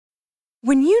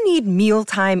When you need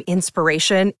mealtime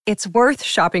inspiration, it's worth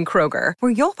shopping Kroger,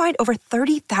 where you'll find over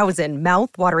 30,000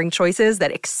 mouth-watering choices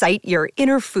that excite your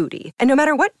inner foodie. And no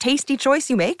matter what tasty choice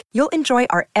you make, you'll enjoy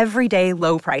our everyday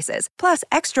low prices, plus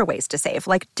extra ways to save,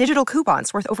 like digital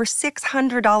coupons worth over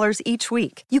 $600 each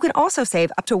week. You can also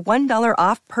save up to $1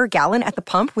 off per gallon at the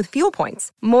pump with fuel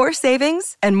points. More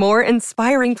savings and more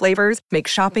inspiring flavors make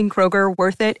shopping Kroger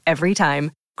worth it every time.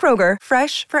 Kroger,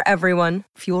 fresh for everyone.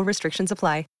 Fuel restrictions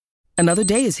apply. Another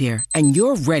day is here, and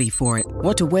you're ready for it.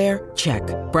 What to wear? Check.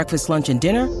 Breakfast, lunch, and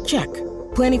dinner? Check.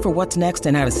 Planning for what's next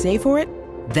and how to save for it?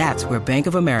 That's where Bank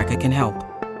of America can help.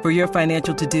 For your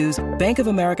financial to-dos, Bank of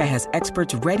America has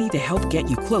experts ready to help get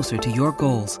you closer to your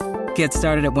goals. Get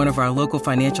started at one of our local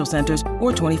financial centers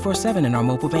or 24/7 in our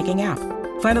mobile banking app.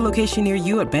 Find a location near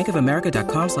you at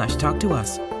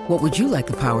bankofamerica.com/talktous. What would you like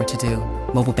the power to do?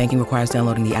 Mobile banking requires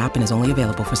downloading the app and is only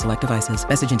available for select devices.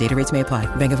 Message and data rates may apply.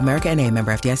 Bank of America N.A.,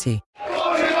 member FDIC.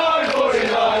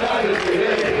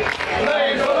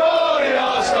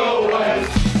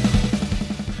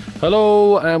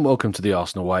 Hello and welcome to the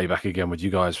Arsenal Way, back again with you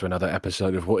guys for another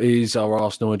episode of what is our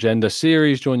Arsenal Agenda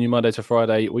series. Join you Monday to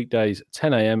Friday, weekdays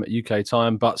 10 a.m. UK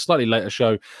time, but slightly later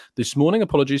show this morning.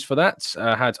 Apologies for that.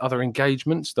 Had other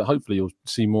engagements that hopefully you'll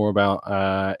see more about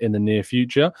in the near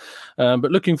future. But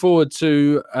looking forward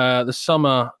to the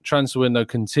summer transfer window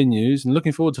continues, and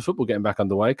looking forward to football getting back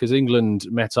underway, because England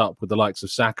met up with the likes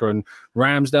of Saka and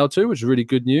Ramsdale too, which is really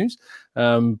good news.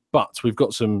 But we've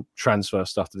got some transfer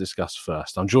stuff to discuss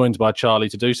first. I'm joined by Charlie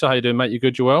to do so. How you doing, mate? You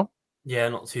good? You well? Yeah,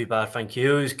 not too bad, thank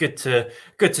you. It was good to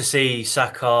see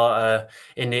Saka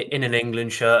in an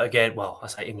England shirt again. Well, I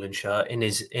say England shirt in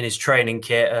his training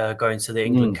kit, going to the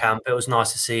England camp. It was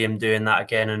nice to see him doing that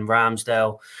again. And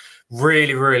Ramsdale,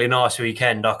 really nice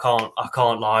weekend. I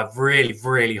can't lie,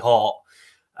 really hot.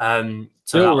 So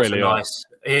still that was really nice.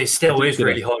 It still is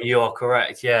really hot. You are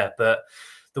correct, yeah, but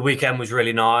the weekend was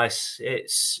really nice.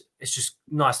 It's just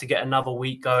nice to get another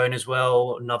week going as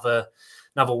well. Another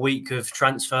week of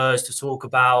transfers to talk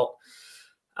about.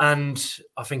 And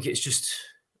I think it's just,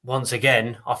 once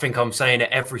again, I think I'm saying it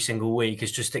every single week,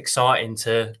 it's just exciting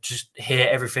to just hear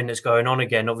everything that's going on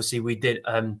again. Obviously, we did,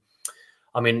 I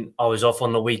was off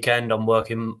on the weekend. I'm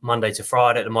working Monday to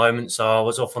Friday at the moment, so I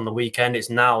was off on the weekend.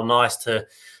 It's now nice to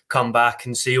come back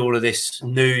and see all of this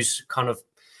news kind of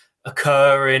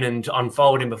occurring and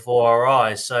unfolding before our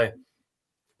eyes. So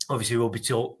obviously we'll be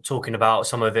talking about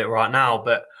some of it right now,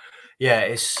 but yeah,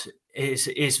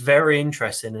 it's very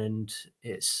interesting and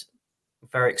it's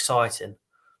very exciting.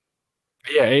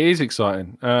 Yeah, it is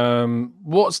exciting.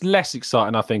 What's less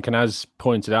exciting, I think, and as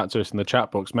pointed out to us in the chat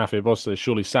box, Mafia Boss says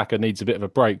surely Saka needs a bit of a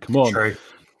break. Come on. True.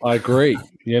 I agree.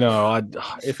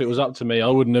 If it was up to me, I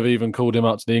wouldn't have even called him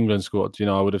up to the England squad.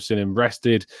 I would have seen him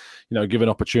rested, give an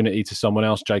opportunity to someone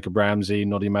else, Jacob Ramsey,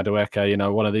 Nodi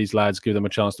Madueke, one of these lads, give them a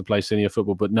chance to play senior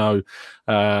football. But no,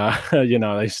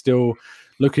 they still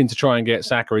looking to try and get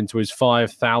Saka into his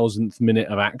 5,000th minute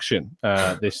of action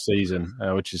this season,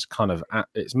 which is kind of,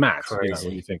 it's mad,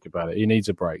 when you think about it. He needs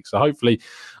a break. So hopefully,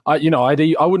 I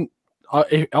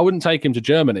wouldn't take him to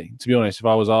Germany, to be honest. If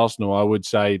I was Arsenal, I would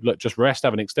say, look, just rest,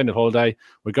 have an extended holiday.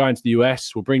 We're going to the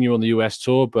US. We'll bring you on the US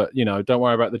tour, but, don't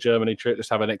worry about the Germany trip.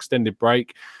 Just have an extended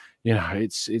break.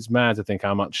 It's mad to think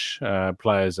how much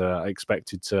players are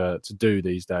expected to do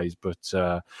these days, but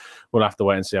we'll have to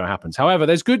wait and see how it happens. However,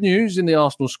 there's good news in the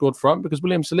Arsenal squad front, because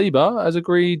William Saliba has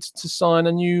agreed to sign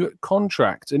a new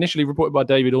contract, initially reported by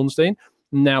David Ornstein.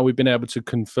 Now we've been able to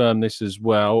confirm this as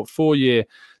well. 4-year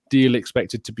deal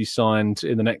expected to be signed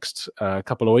in the next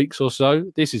couple of weeks or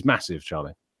so. This is massive,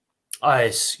 Charlie.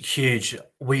 It's huge.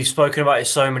 We've spoken about it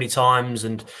so many times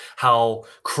and how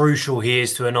crucial he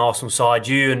is to an Arsenal side.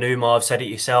 You and Umar have said it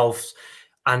yourselves,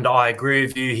 and I agree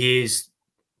with you. He is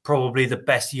probably the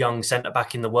best young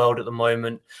centre-back in the world at the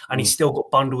moment, and he's still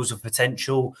got bundles of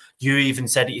potential. You even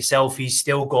said it yourself. He's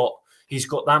got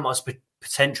that much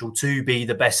potential to be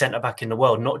the best centre-back in the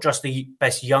world, not just the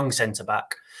best young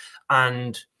centre-back.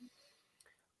 And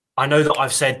I know that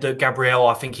I've said that Gabriel,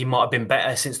 I think he might have been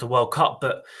better since the World Cup,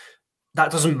 but that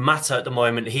doesn't matter at the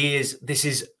moment. This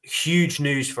is huge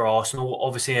news for Arsenal.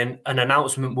 Obviously, an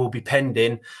announcement will be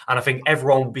pending, and I think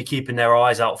everyone will be keeping their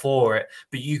eyes out for it.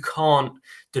 But you can't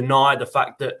deny the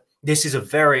fact that this is a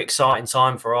very exciting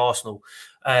time for Arsenal,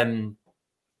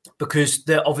 because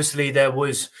there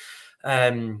was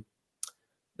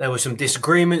some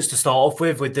disagreements to start off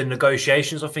with the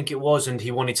negotiations, I think it was, and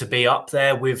he wanted to be up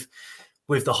there with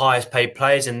the highest paid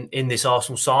players in this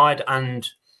Arsenal side. And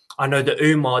I know that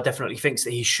Umar definitely thinks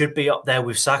that he should be up there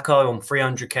with Saka on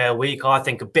 300k a week. I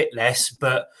think a bit less,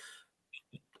 but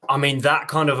I mean, that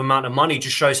kind of amount of money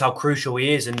just shows how crucial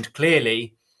he is. And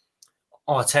clearly,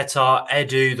 Arteta,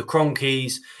 Edu, the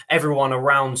Cronkies, everyone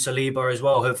around Saliba as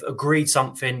well have agreed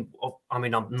something. I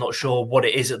mean, I'm not sure what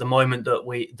it is at the moment that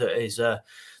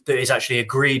is actually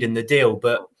agreed in the deal,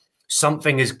 but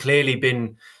something has clearly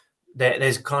been there.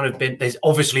 There's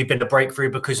obviously been a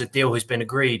breakthrough because a deal has been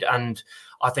agreed, and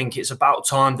I think it's about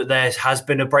time that there has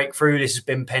been a breakthrough. This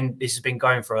has been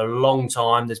going for a long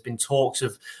time. There's been talks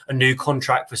of a new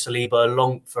contract for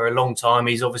Saliba for a long time.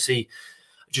 He's obviously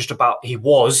he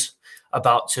was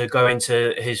about to go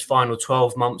into his final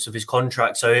 12 months of his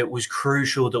contract. So it was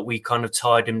crucial that we kind of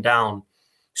tied him down.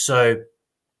 So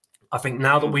I think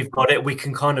now that we've got it, we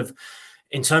can kind of,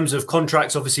 in terms of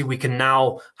contracts, obviously we can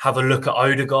now have a look at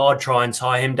Odegaard, try and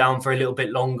tie him down for a little bit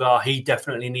longer. He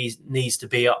definitely needs to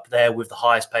be up there with the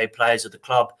highest paid players of the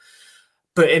club.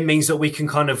 But it means that we can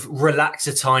kind of relax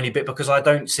a tiny bit, because I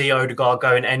don't see Odegaard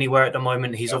going anywhere at the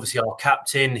moment. He's obviously our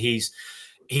captain. He's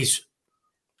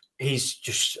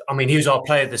just, I mean, he was our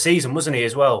player of the season, wasn't he,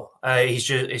 as well? It's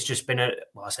just been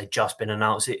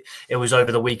announced. It was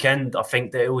over the weekend. I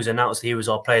think that it was announced that he was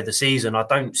our player of the season. I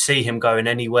don't see him going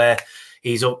anywhere.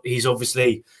 He's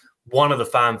obviously one of the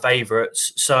fan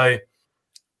favourites. So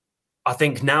I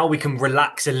think now we can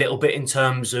relax a little bit in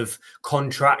terms of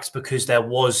contracts, because there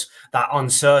was that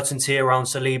uncertainty around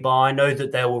Saliba. I know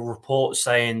that there were reports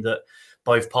saying that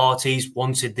both parties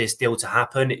wanted this deal to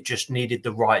happen. It just needed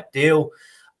the right deal.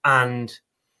 But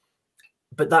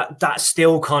that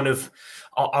still kind of,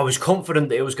 I was confident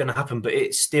that it was going to happen, but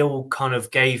it still kind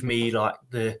of gave me I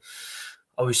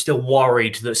was still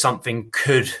worried that something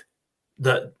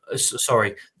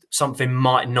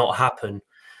might not happen.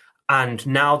 And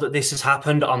now that this has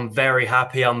happened, I'm very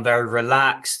happy. I'm very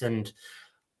relaxed, and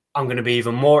I'm going to be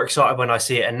even more excited when I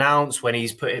see it announced, when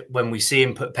we see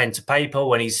him put pen to paper,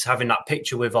 when he's having that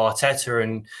picture with Arteta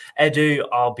and Edu.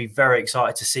 I'll be very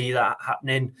excited to see that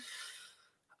happening.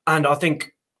 And I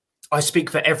think I speak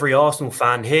for every Arsenal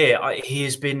fan here. He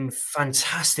has been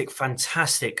fantastic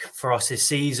for us this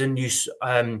season.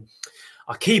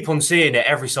 I keep on seeing it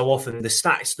every so often. The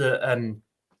stats that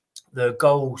the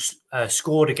goals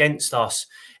scored against us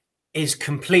is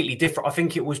completely different. I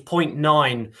think it was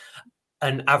 0.9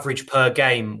 an average per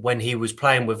game when he was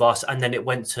playing with us, and then it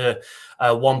went to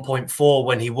 1.4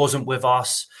 when he wasn't with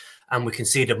us, and we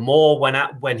conceded more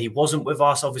when he wasn't with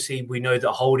us. Obviously, we know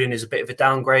that Holding is a bit of a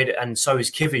downgrade, and so is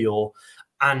Kivior.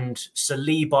 And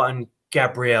Saliba and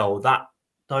Gabriel, that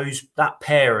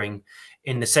pairing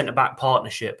in the centre-back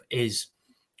partnership is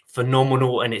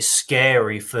phenomenal, and it's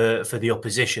scary for the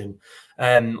opposition.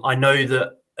 I know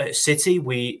that at City,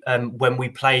 when we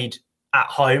played at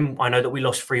home, I know that we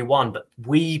lost 3-1, but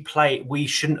we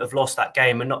shouldn't have lost that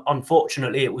game. And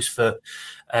unfortunately, it was for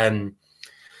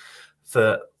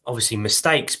obviously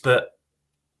mistakes, but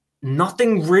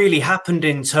nothing really happened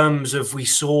in terms of, we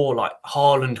saw like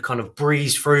Haaland kind of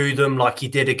breeze through them like he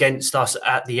did against us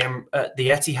at the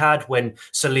Etihad when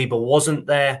Saliba wasn't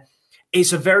there.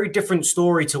 It's a very different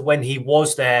story to when he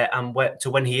was there and to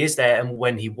when he is there and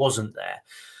when he wasn't there.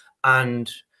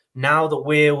 And now that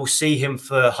we'll see him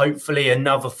for hopefully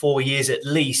another 4 years at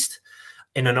least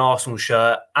in an Arsenal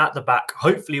shirt at the back,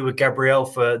 hopefully with Gabriel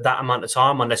for that amount of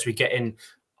time, unless we get in,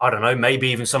 I don't know, maybe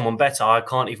even someone better. I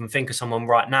can't even think of someone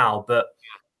right now, but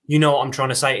you know what I'm trying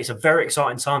to say. It's a very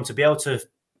exciting time to be able to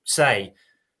say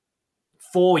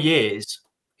 4 years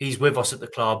he's with us at the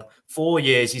club. 4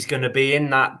 years he's going to be in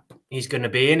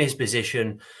his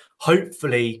position,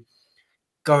 hopefully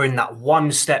going that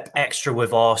one step extra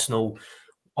with Arsenal.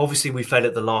 Obviously, we fell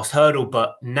at the last hurdle,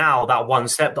 but now that one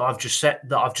step that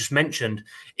I've just mentioned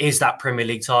is that Premier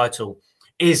League title,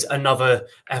 is another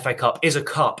FA Cup, is a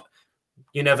cup.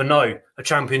 You never know. A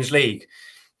Champions League.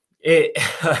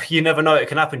 You never know. It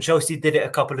can happen. Chelsea did it a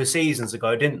couple of seasons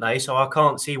ago, didn't they? So I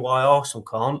can't see why Arsenal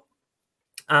can't.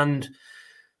 And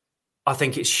I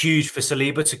think it's huge for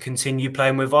Saliba to continue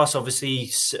playing with us.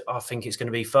 Obviously, I think it's going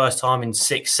to be first time in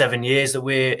 6-7 years that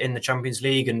we're in the Champions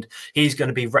League, and he's going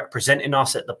to be representing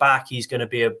us at the back. He's going to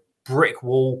be a brick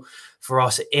wall for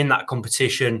us in that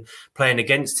competition, playing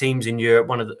against teams in Europe,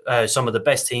 some of the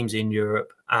best teams in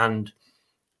Europe. And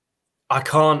I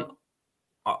can't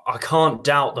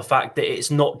doubt the fact that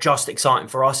it's not just exciting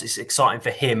for us, it's exciting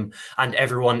for him and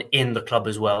everyone in the club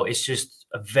as well. It's just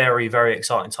a very, very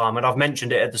exciting time. And I've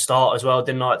mentioned it at the start as well,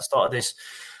 didn't I, at the start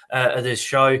of this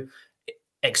show.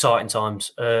 Exciting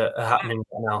times are happening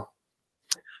right now.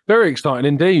 Very exciting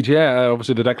indeed, yeah.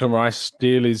 Obviously, the Declan Rice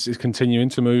deal is continuing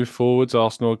to move forwards.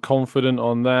 Arsenal are confident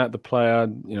on that. The player,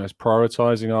 is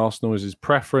prioritising Arsenal as his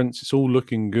preference. It's all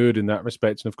looking good in that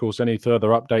respect. And of course, any further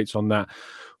updates on that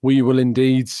we will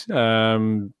indeed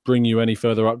bring you any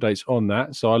further updates on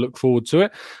that. So I look forward to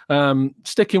it.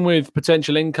 Sticking with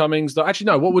potential incomings, actually,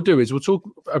 no, what we'll do is we'll talk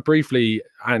briefly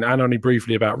and only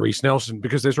briefly about Reiss Nelson,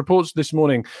 because there's reports this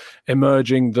morning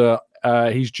emerging that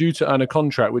he's due to earn a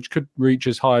contract which could reach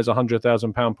as high as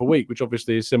 £100,000 per week, which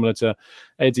obviously is similar to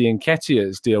Eddie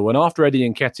Nketiah's deal. And after Eddie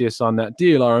Nketiah signed that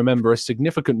deal, I remember a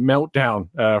significant meltdown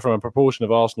from a proportion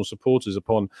of Arsenal supporters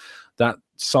upon that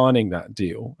signing that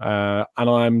deal. And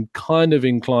I'm kind of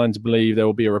inclined to believe there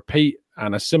will be a repeat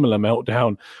and a similar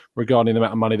meltdown regarding the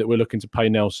amount of money that we're looking to pay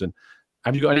Nelson.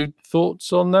 Have you got any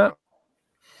thoughts on that?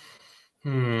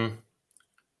 It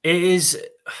is...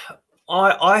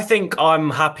 I think I'm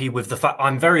happy with the fact.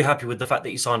 I'm very happy with the fact that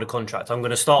he signed a contract. I'm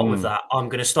going to start with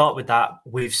that.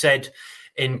 We've said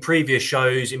in previous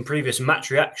shows, in previous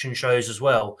match reaction shows as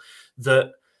well,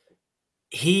 that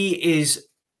he is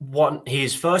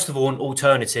first of all an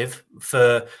alternative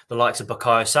for the likes of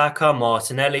Bukayo Saka,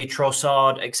 Martinelli,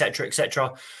 Trossard,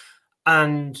 etc.,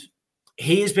 and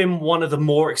he has been one of the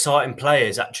more exciting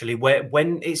players actually.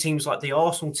 When it seems like the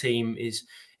Arsenal team is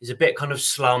a bit kind of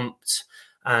slumped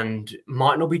and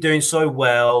might not be doing so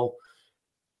well,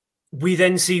 we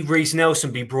then see Reiss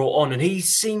Nelson be brought on, and he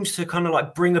seems to kind of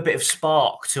like bring a bit of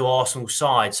spark to Arsenal's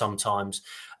side sometimes.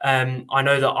 I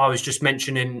know that I was just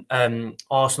mentioning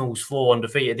Arsenal's 4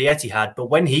 undefeated, the Etihad, but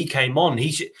when he came on,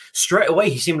 straight away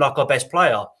he seemed like our best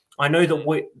player. I know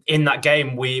that in that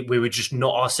game we were just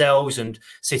not ourselves, and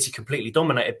City completely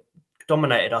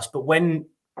dominated us. But when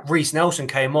Reiss Nelson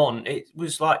came on, it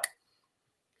was like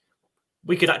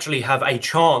we could actually have a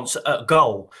chance at a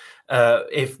goal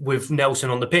if with Nelson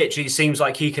on the pitch. It seems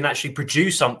like he can actually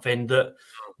produce something that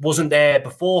wasn't there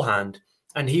beforehand.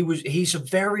 And he's a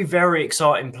very, very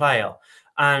exciting player.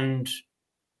 And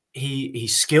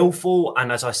he's skillful.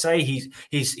 And as I say,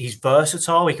 he's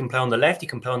versatile. He can play on the left, he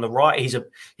can play on the right.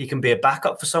 He can be a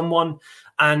backup for someone.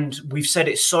 And we've said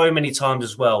it so many times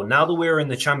as well. Now that we're in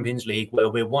the Champions League, where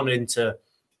we're wanting to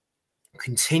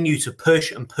continue to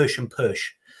push and push and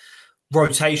push,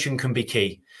 rotation can be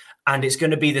key. And it's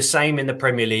going to be the same in the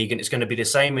Premier League, and it's going to be the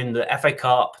same in the FA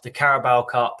Cup, the Carabao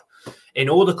Cup, in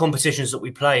all the competitions that we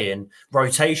play in.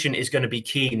 Rotation is going to be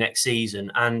key next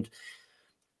season. And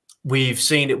we've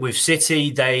seen it with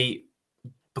City.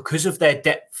 Because of their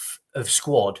depth of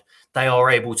squad, they are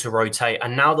able to rotate.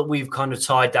 And now that we've kind of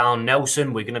tied down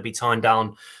Nelson, we're going to be tying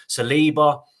down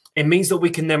Saliba. It means that we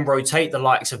can then rotate the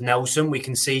likes of Nelson. We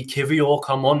can see Kivior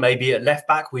come on, maybe at left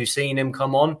back. We've seen him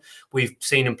come on. We've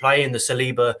seen him play in the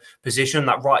Saliba position,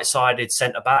 that right-sided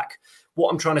centre back. What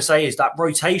I'm trying to say is that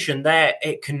rotation there,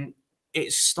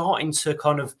 it's starting to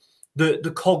kind of,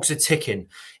 the cogs are ticking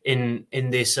in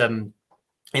this in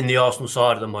the Arsenal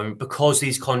side at the moment, because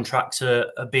these contracts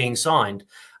are being signed.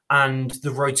 And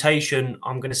the rotation,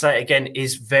 I'm going to say it again,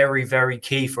 is very, very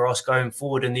key for us going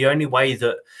forward. And the only way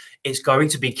that it's going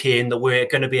to be key and that we're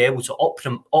going to be able to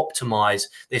optimize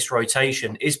this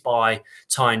rotation is by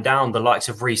tying down the likes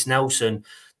of Reiss Nelson,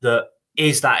 that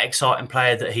is that exciting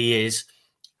player that he is,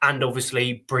 and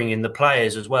obviously bringing the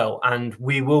players as well. And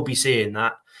we will be seeing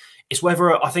that.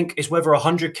 I think it's whether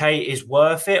 100k is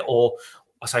worth it, or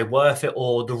I say worth it,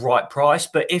 or the right price.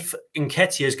 But if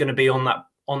Nketiah is going to be on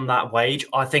that wage,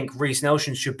 I think Reiss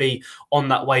Nelson should be on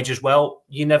that wage as well.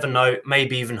 You never know,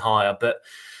 maybe even higher. But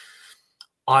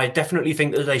I definitely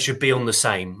think that they should be on the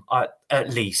same, at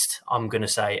least, I'm going to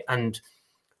say. And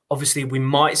obviously, we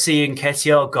might see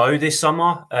Nketiah go this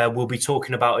summer. We'll be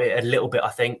talking about it a little bit, I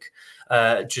think,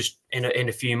 just in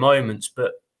a few moments.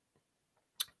 But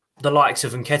the likes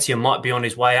of Nketiah might be on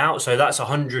his way out. So that's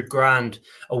 100 grand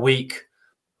a week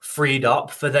freed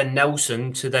up for then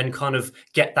Nelson to then kind of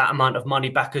get that amount of money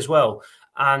back as well.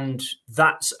 And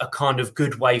that's a kind of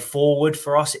good way forward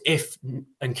for us if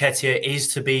Nketiah is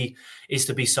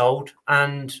to be sold.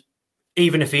 And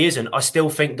even if he isn't, I still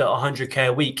think that 100k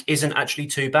a week isn't actually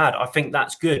too bad. I think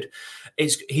that's good.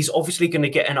 He's obviously going to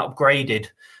get an upgraded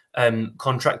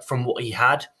contract from what he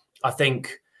had. I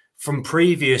think from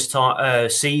previous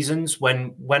seasons,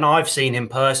 when I've seen him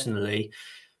personally,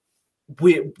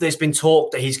 there's been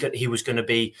talk that he was going to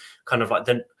be kind of like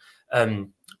the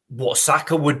what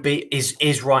Saka would be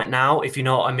is right now, if you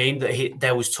know what I mean.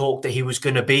 There was talk that he was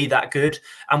going to be that good,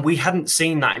 and we hadn't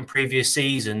seen that in previous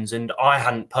seasons, and I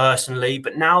hadn't personally.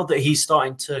 But now that he's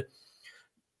starting to,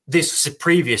 this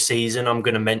previous season, I'm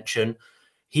going to mention,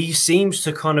 he seems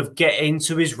to kind of get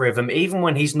into his rhythm, even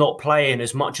when he's not playing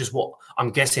as much as what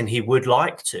I'm guessing he would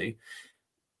like to.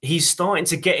 He's starting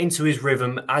to get into his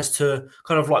rhythm as to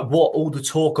kind of like what all the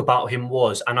talk about him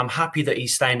was. And I'm happy that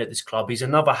he's staying at this club. He's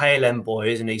another Hale End boy,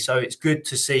 isn't he? So it's good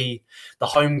to see the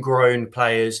homegrown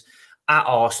players. at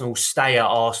Arsenal, stay at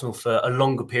Arsenal for a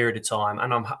longer period of time.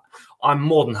 And I'm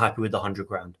more than happy with the 100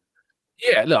 grand.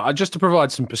 Yeah, look, just to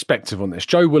provide some perspective on this,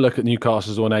 Joe Willock at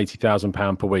Newcastle's on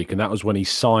 £80,000 per week, and that was when he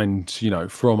signed,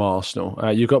 from Arsenal.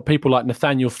 You've got people like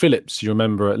Nathaniel Phillips, you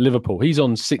remember, at Liverpool. He's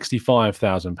on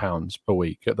 £65,000 per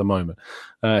week at the moment.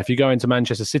 If you go into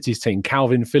Manchester City's team,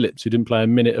 Calvin Phillips, who didn't play a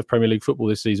minute of Premier League football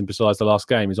this season besides the last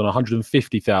game, is on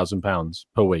 £150,000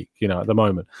 per week, at the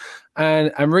moment.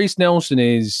 And Reece Nelson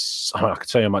is, I could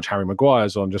tell you how much Harry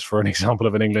Maguire's on, just for an example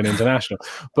of an England international.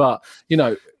 But,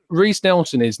 Reece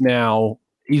Nelson is now,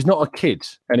 he's not a kid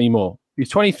anymore. He's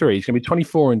 23. He's going to be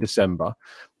 24 in December.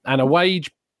 And a wage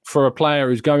for a player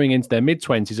who's going into their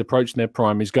mid-20s, approaching their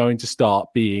prime, is going to start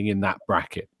being in that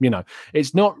bracket.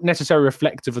 It's not necessarily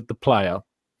reflective of the player.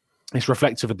 It's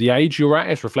reflective of the age you're at.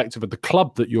 It's reflective of the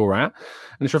club that you're at.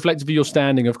 And it's reflective of your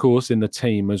standing, of course, in the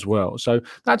team as well. So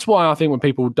that's why I think when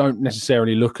people don't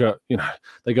necessarily look at,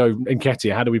 they go,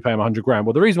 Nketiah, how do we pay him 100 grand?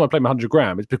 Well, the reason why I pay him 100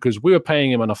 grand is because we were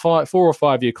paying him on a 4 or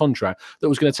 5 year contract that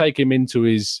was going to take him into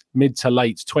his mid to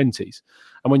late 20s.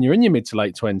 And when you're in your mid to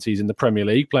late 20s in the Premier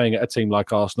League, playing at a team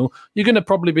like Arsenal, you're going to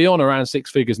probably be on around six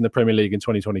figures in the Premier League in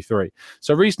 2023.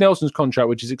 So Reece Nelson's contract,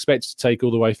 which is expected to take all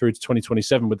the way through to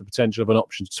 2027 with the potential of an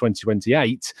option to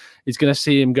 2028, is going to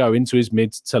see him go into his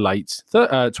mid to late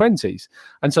 20s.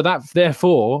 And so that,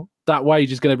 therefore, that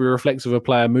wage is going to be reflective of a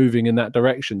player moving in that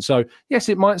direction. So, yes,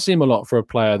 it might seem a lot for a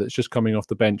player that's just coming off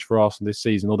the bench for Arsenal this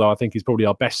season, although I think he's probably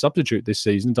our best substitute this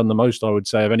season, done the most, I would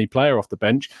say, of any player off the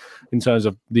bench in terms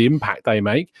of the impact they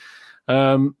make.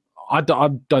 I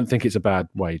don't think it's a bad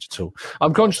wage at all.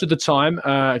 I'm conscious of the time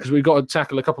because we've got to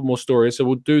tackle a couple more stories, so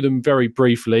we'll do them very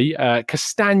briefly.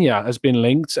 Castagne has been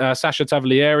linked. Sacha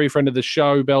Tavolieri, friend of the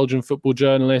show, Belgian football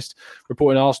journalist,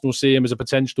 reporting Arsenal see him as a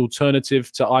potential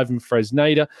alternative to Ivan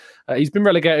Fresneda. He's been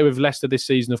relegated with Leicester this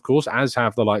season, of course, as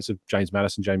have the likes of James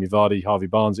Maddison, Jamie Vardy, Harvey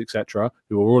Barnes, etc.,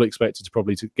 who are all expected to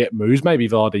probably to get moves. Maybe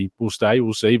Vardy will stay,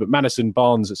 we'll see. But Maddison,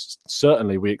 Barnes,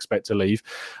 certainly we expect to leave.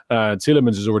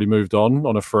 Tielemans has already moved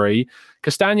on a free.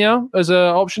 Castagne as an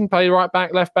option, play right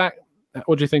back, left back.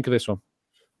 What do you think of this one?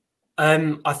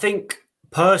 I think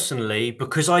personally,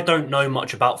 because I don't know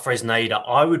much about Fresneda,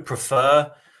 I would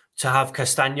prefer to have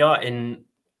Castagne in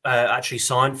actually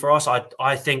sign for us.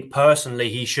 I think personally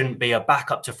he shouldn't be a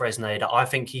backup to Fresneda. I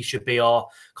think he should be our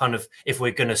kind of, if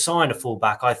we're going to sign a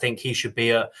fullback, I think he should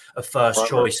be a first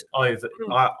choice over.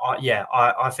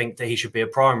 I think that he should be a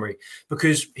primary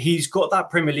because he's got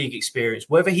that Premier League experience,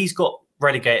 whether he's got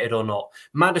relegated or not.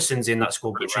 Madison's in that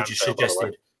squad, which you just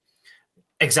suggested.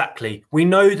 Exactly. We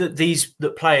know that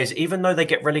that players, even though they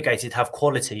get relegated, have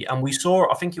quality. And we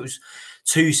saw, I think it was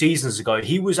 2 seasons ago,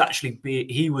 he was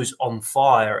on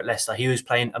fire at Leicester. He was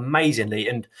playing amazingly.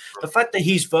 And the fact that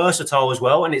he's versatile as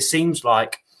well, and it seems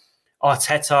like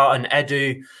Arteta and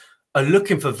Edu are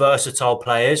looking for versatile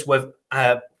players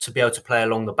to be able to play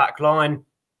along the back line.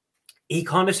 He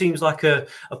kind of seems like a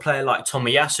player like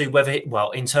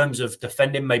Tomiyasu, in terms of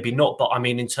defending, maybe not, but I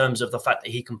mean, in terms of the fact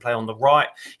that he can play on the right,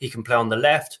 he can play on the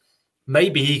left.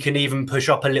 Maybe he can even push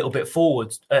up a little bit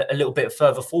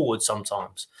further forward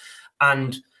sometimes.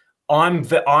 And I'm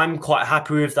quite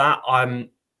happy with that.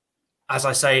 As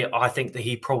I say, I think that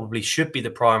he probably should be the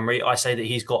primary. I say that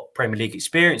he's got Premier League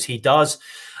experience. He does.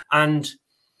 And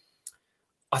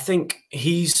I think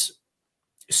he's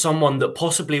someone that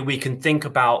possibly we can think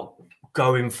about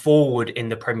going forward in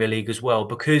the Premier League as well,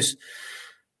 because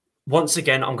once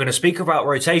again, I'm going to speak about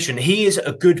rotation. He is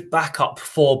a good backup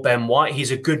for Ben White. He's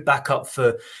a good backup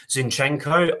for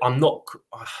Zinchenko.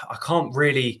 I can't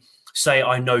really say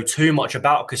I know too much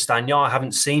about Castagne. I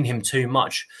haven't seen him too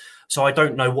much, so I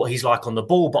don't know what he's like on the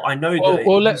ball, but I know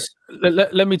that...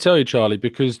 Let me tell you, Charlie,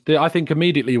 because I think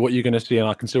immediately what you're going to see, and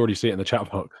I can already see it in the chat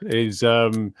box, is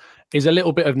a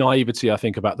little bit of naivety, I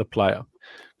think, about the player.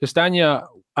 Castagne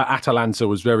at Atalanta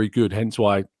was very good, hence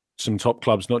why some top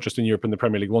clubs, not just in Europe and the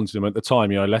Premier League, wanted him at the time.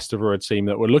 Leicester were a team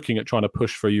that were looking at trying to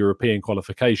push for European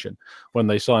qualification when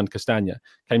they signed Castagne.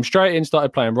 Came straight in,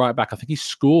 started playing right back. I think he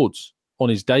scored on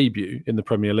his debut in the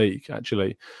Premier League,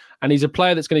 actually. And he's a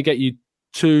player that's going to get you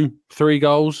 2-3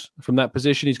 goals from that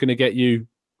position. He's going to get you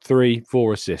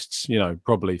 3-4 assists,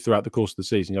 probably throughout the course of the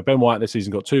season. Ben White this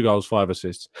season got 2 goals, 5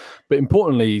 assists. But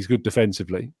importantly, he's good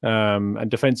defensively. And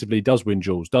defensively does win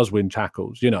duels, does win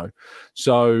tackles,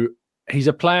 So he's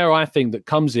a player, I think, that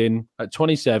comes in at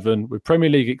 27 with Premier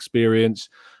League experience.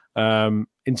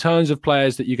 In terms of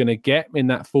players that you're going to get in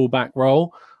that fullback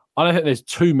role, I don't think there's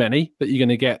too many that you're going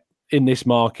to get in this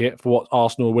market for what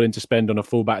Arsenal are willing to spend on a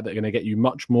fullback that are going to get you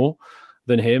much more.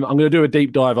 than him. I'm going to do a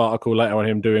deep dive article later on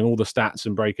him doing all the stats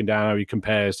and breaking down how he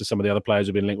compares to some of the other players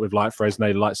who've been linked with, like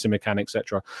Fresnay, like Simican,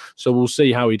 etc. So we'll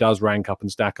see how he does rank up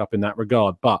and stack up in that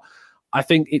regard. But I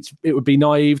think it would be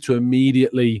naive to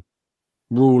immediately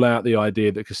rule out the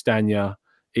idea that Castagne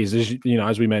is,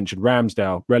 as we mentioned,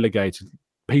 Ramsdale relegated.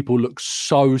 People look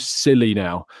so silly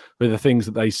now with the things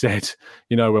that they said,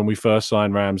 when we first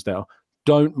signed Ramsdale.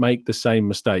 Don't make the same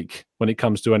mistake when it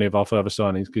comes to any of our further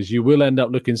signings, because you will end up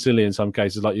looking silly in some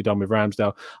cases like you've done with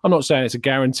Ramsdale. I'm not saying it's a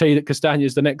guarantee that Castagne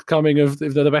is the next coming of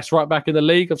the best right back in the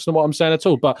league. That's not what I'm saying at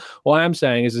all. But what I am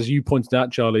saying is, as you pointed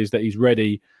out, Charlie, is that he's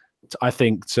ready, I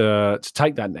think, to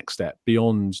take that next step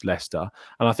beyond Leicester.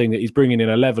 And I think that he's bringing in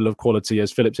a level of quality,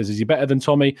 as Philip says. Is he better than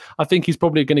Tommy? I think he's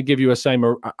probably going to give you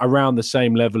around the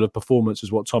same level of performance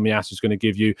as what Tomiyasu is going to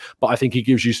give you. But I think he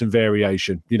gives you some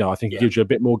variation. I think he gives you a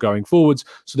bit more going forwards,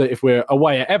 so that if we're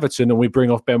away at Everton and we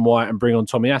bring off Ben White and bring on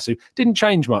Tomiyasu, didn't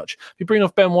change much. If you bring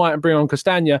off Ben White and bring on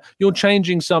Castagne, you're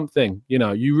changing something.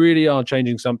 You really are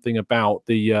changing something about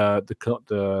the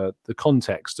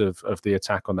context of the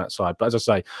attack on that side. But as I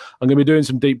say, I'm going to be doing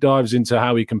some deep dives into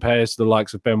how he compares to the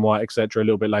likes of Ben White, etc., a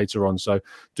little bit later on. So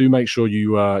do make sure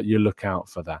you look out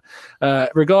for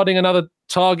that. Regarding another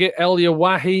target, Elye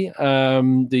Wahi,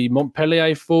 the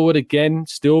Montpellier forward, again,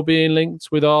 still being linked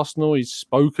with Arsenal. He's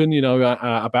spoken,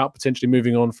 about potentially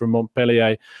moving on from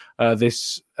Montpellier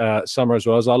this summer as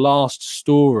well. As our last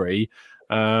story,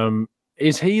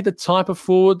 is he the type of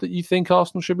forward that you think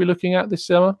Arsenal should be looking at this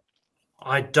summer?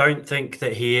 I don't think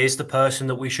that he is the person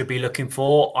that we should be looking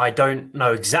for. I don't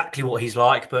know exactly what he's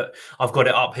like, but I've got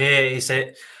it up here.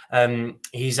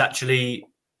 He's actually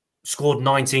scored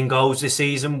 19 goals this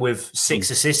season with 6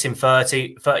 assists in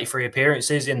 33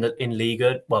 appearances in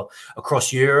Liga,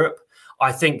 across Europe.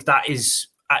 I think that is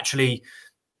actually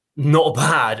not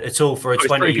bad at all for a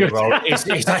 20-year-old.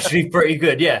 It's actually pretty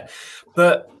good, yeah.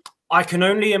 But I can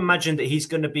only imagine that he's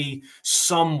going to be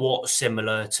somewhat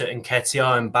similar to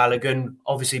Nketiah and Balogun.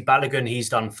 Obviously, Balogun, he's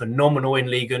done phenomenal in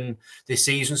Liga this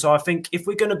season. So I think if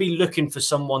we're going to be looking for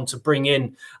someone to bring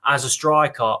in as a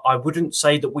striker, I wouldn't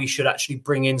say that we should actually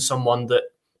bring in someone that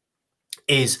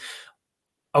is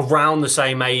around the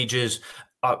same age as,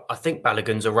 I think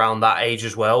Balogun's around that age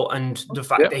as well. And the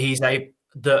fact that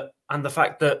the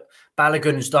fact that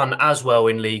Balogun's done as well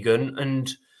in Liga, and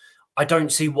I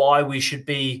don't see why we should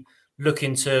be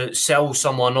looking to sell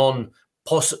someone on,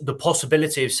 the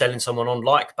possibility of selling someone on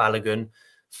like Balogun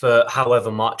for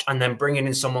however much, and then bringing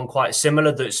in someone quite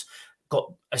similar that's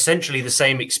got essentially the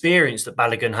same experience that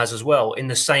Balogun has as well in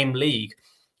the same league.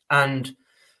 And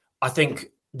I think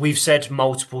we've said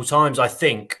multiple times, I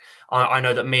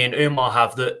know that me and Umar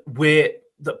have,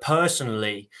 that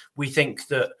personally, we think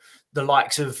that the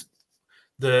likes of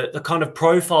the kind of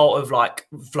profile of like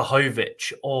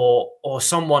Vlahovic or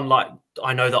someone like,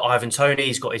 I know that Ivan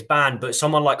Toney's got his ban, but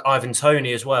someone like Ivan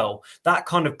Toney as well, that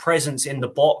kind of presence in the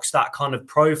box, that kind of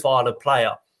profile of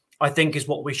player, I think is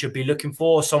what we should be looking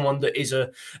for. Someone that is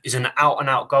an out and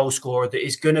out goal scorer that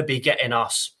is going to be getting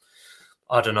us,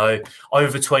 I don't know,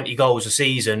 over 20 goals a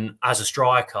season as a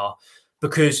striker.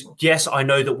 Because yes, I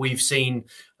know that we've seen,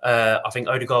 I think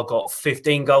Odegaard got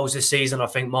 15 goals this season. I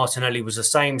think Martinelli was the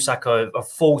same, Saka of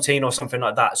 14 or something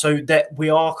like that. So that we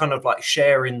are kind of like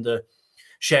sharing the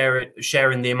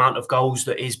amount of goals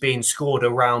that is being scored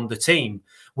around the team,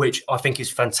 which I think is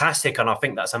fantastic. And I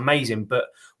think that's amazing. But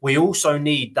we also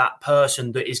need that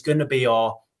person that is going to be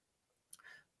our,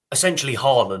 essentially,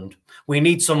 Haaland. We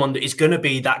need someone that is going to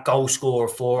be that goal scorer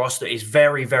for us, that is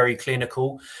very, very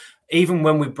clinical. Even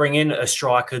when we bring in a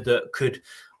striker that could,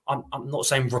 I'm not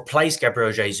saying replace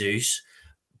Gabriel Jesus,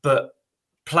 but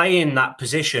play in that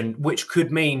position, which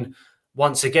could mean,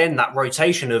 once again, that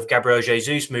rotation of Gabriel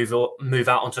Jesus move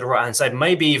out onto the right-hand side,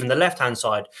 maybe even the left-hand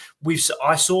side.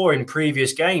 I saw in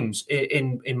previous games,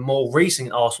 in more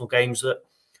recent Arsenal games, that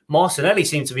Martinelli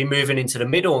seemed to be moving into the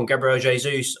middle and Gabriel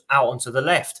Jesus out onto the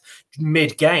left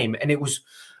mid-game. And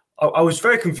I was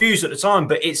very confused at the time,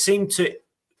 but it seemed to,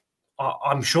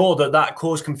 I'm sure that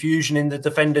caused confusion in the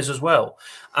defenders as well.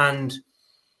 And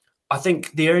I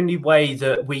think the only way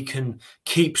that we can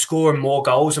keep scoring more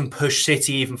goals and push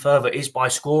City even further is by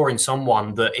scoring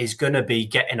someone that is going to be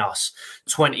getting us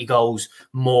 20 goals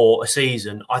more a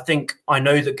season. I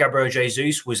know that Gabriel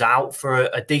Jesus was out for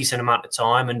a decent amount of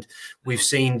time, and we've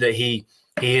seen that he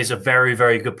is a very,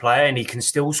 very good player and he can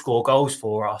still score goals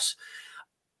for us.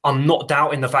 I'm not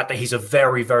doubting the fact that he's a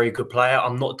very, very good player.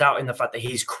 I'm not doubting the fact that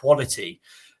he's quality.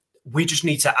 We just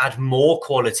need to add more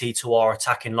quality to our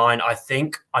attacking line, I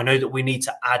think. I know that we need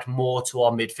to add more to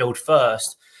our midfield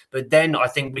first, but then I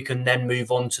think we can then move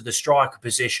on to the striker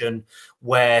position,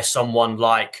 where someone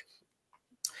like,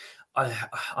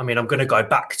 I mean, I'm going to go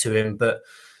back to him, but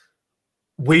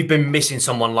we've been missing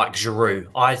someone like Giroud.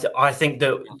 I think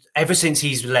that ever since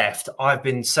he's left, I've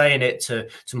been saying it to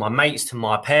my mates, to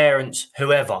my parents,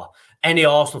 whoever, any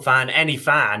Arsenal fan, any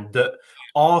fan, that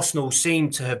Arsenal seem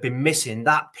to have been missing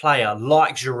that player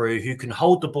like Giroud who can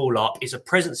hold the ball up, is a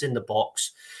presence in the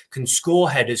box, can score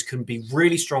headers, can be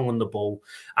really strong on the ball.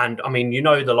 And I mean,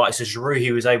 the likes of Giroud,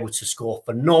 he was able to score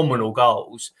phenomenal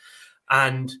goals.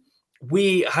 And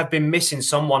we have been missing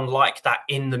someone like that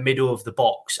in the middle of the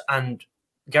box. And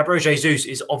Gabriel Jesus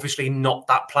is obviously not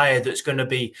that player that's going to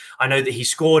be, I know that he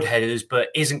scored headers, but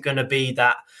isn't going to be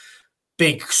that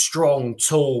big, strong,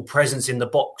 tall presence in the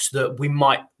box that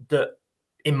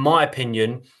in my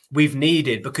opinion, we've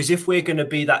needed. Because if we're going to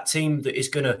be that team that is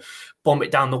going to bomb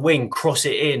it down the wing, cross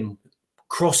it in,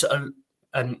 cross a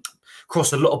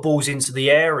lot of balls into the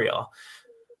area,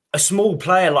 a small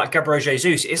player like Gabriel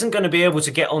Jesus isn't going to be able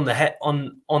to get on the head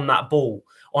on that ball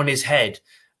on his head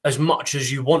as much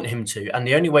as you want him to. And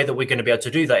the only way that we're going to be able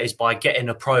to do that is by getting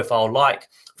a profile like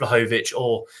Vlahovic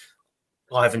or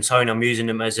Ivan Toney. I'm using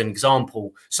him as an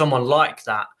example, someone like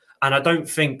that. And I don't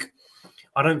think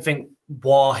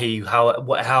Wahi,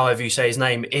 however you say his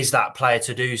name, is that player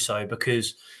to do so,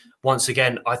 because once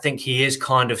again, I think he is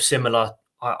kind of similar.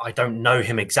 I don't know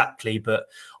him exactly, but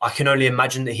I can only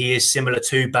imagine that he is similar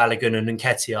to Balogun and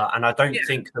Nketiah. And I don't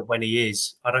think that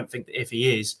if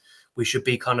he is, we should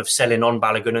be kind of selling on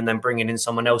Balogun and then bringing in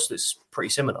someone else that's pretty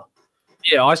similar.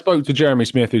 Yeah, I spoke to Jeremy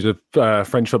Smith, who's a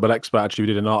French football expert. Actually,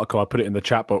 we did an article. I put it in the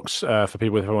chat box for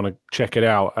people who want to check it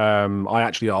out. I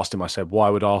actually asked him, I said, why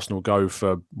would Arsenal go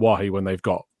for Wahi when they've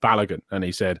got Balogun? And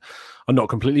he said, I'm not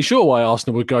completely sure why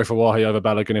Arsenal would go for Wahi over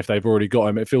Balogun if they've already got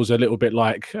him. It feels a little bit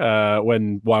like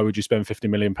why would you spend £50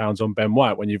 million on Ben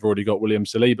White when you've already got William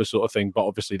Saliba sort of thing. But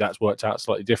obviously that's worked out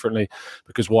slightly differently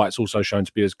because White's also shown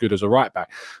to be as good as a right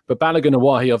back. But Balogun and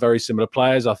Wahi are very similar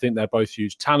players. I think they're both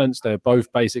huge talents. They're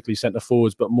both basically centre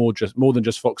forwards, but more than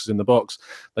just foxes in the box.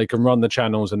 They can run the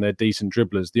channels and they're decent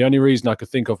dribblers. The only reason I could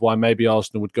think of why maybe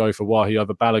Arsenal would go for Wahi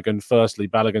over Balogun, firstly,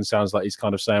 Balogun sounds like he's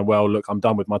kind of saying, well, look, I'm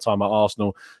done with my time at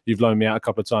Arsenal. You've loaned me out a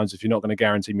couple of times. If you're not going to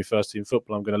guarantee me first team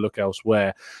football, I'm going to look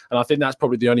elsewhere. And I think that's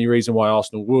probably the only reason why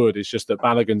Arsenal would. It's just that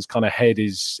Balogun's kind of head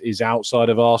is outside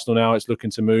of Arsenal now. It's looking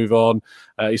to move on.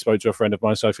 He spoke to a friend of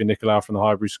mine, Sophie Nicolau from the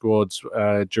Highbury squads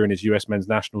during his US men's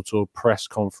national tour press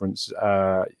conference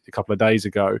a couple of days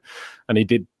ago. And he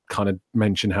did kind of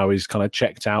mention how he's kind of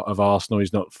checked out of Arsenal.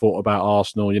 He's not thought about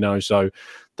Arsenal, so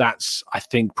that's, I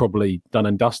think, probably done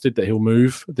and dusted that he'll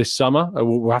move this summer.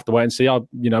 We'll have to wait and see.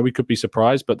 We could be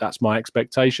surprised, but that's my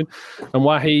expectation. And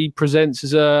why he presents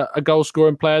as a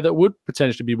goal-scoring player that would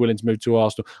potentially be willing to move to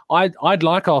Arsenal. I'd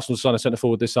like Arsenal to sign a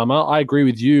centre-forward this summer. I agree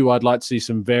with you. I'd like to see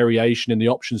some variation in the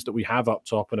options that we have up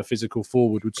top, and a physical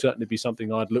forward would certainly be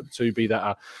something I'd look to, be that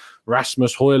a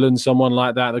Rasmus Højlund, someone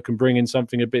like that can bring in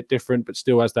something a bit different, but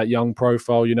still has that young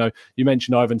profile. You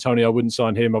mentioned Ivan Toney. I wouldn't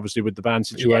sign him, obviously, with the ban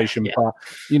situation, but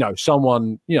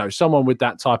someone with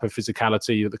that type of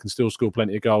physicality that can still score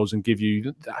plenty of goals and give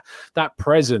you that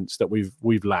presence that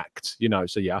we've lacked.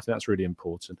 So yeah, I think that's really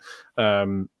important.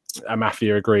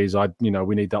 Mafia agrees.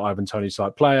 We need that Ivan Toney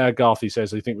type player. Garthy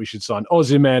says, I think we should sign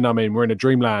Osimhen. I mean, we're in a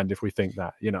dreamland if we think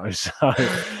that. So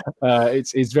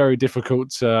it's very difficult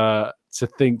to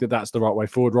think that that's the right way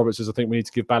forward. Robert says, I think we need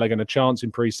to give Balogun a chance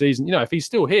in pre-season. If he's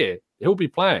still here, he'll be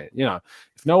playing.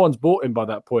 If no one's bought him by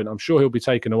that point, I'm sure he'll be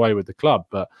taken away with the club,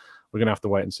 but we're going to have to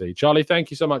wait and see. Charlie,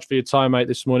 thank you so much for your time, mate,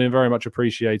 this morning. Very much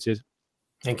appreciated.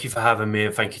 Thank you for having me,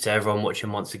 and thank you to everyone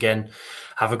watching once again.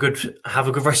 Have a good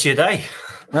rest of your day.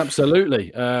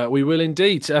 Absolutely. We will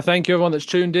indeed. Thank you, everyone that's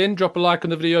tuned in. Drop a like on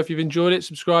the video if you've enjoyed it.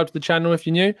 Subscribe to the channel if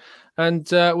you're new. And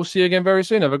we'll see you again very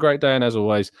soon. Have a great day. And as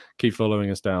always, keep following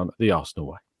us down the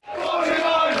Arsenal way.